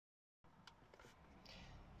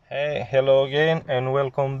Hey, hello again and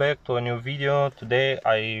welcome back to a new video. Today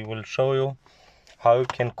I will show you how you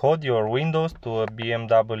can code your windows to a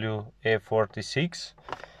BMW E46.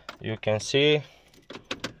 You can see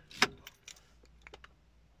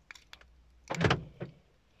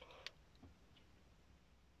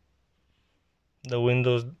the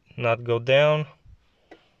windows not go down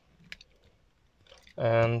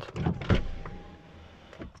and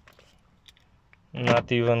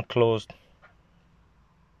not even closed.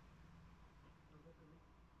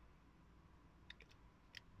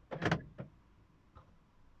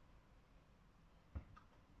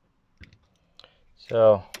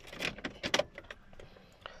 So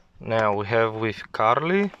now we have with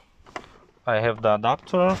Carly, I have the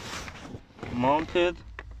adapter mounted.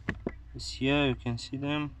 Here you can see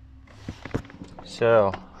them.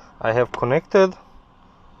 So I have connected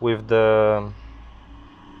with the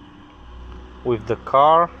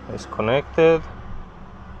car. Is connected.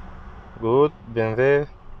 Good.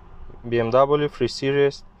 BMW 3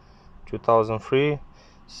 Series 2003.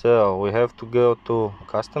 So we have to go to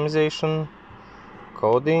customization,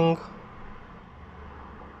 coding,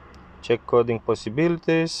 check coding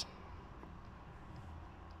possibilities.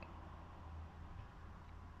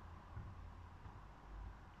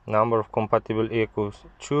 Number of compatible equals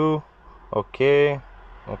 2. Okay.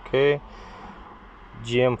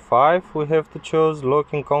 GM5 we have to choose.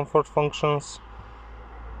 Locking comfort functions.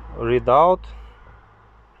 Read out.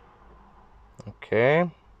 Okay.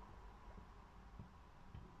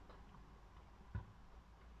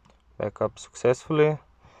 Backup successfully.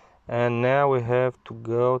 And now we have to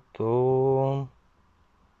go to,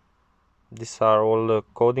 these are all the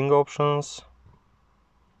coding options.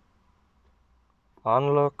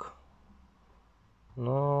 Unlock,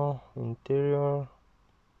 no, interior,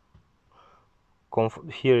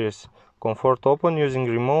 here is comfort open using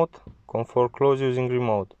remote, comfort close using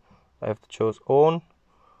remote. I have to choose on,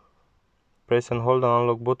 press and hold the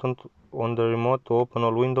unlock button on the remote to open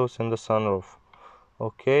all windows and the sunroof.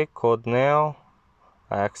 Okay, code now,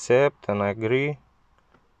 I accept and I agree.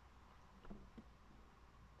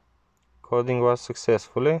 Coding was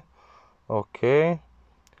successfully. Okay,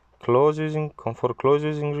 close using comfort close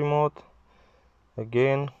using remote.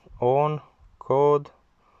 Again, on, code,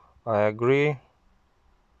 I agree.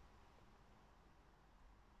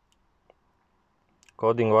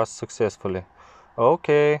 Coding was successfully.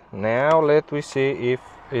 Okay, now let me see if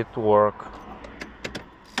it worked.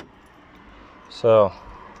 So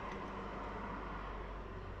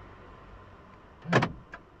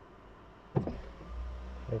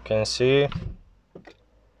you can see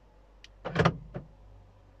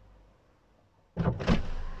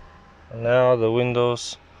now the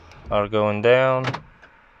windows are going down.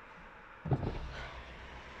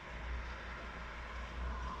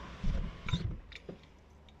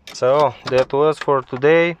 So that was for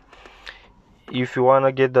today. If you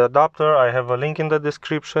wanna get the adapter, I have a link in the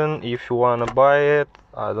description. If you wanna buy it,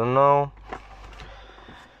 I don't know.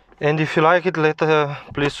 And if you like it,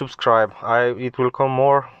 please subscribe. It will come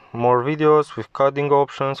more videos with coding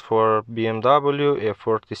options for BMW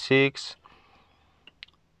E46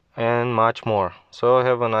 and much more. So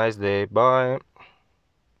have a nice day. Bye.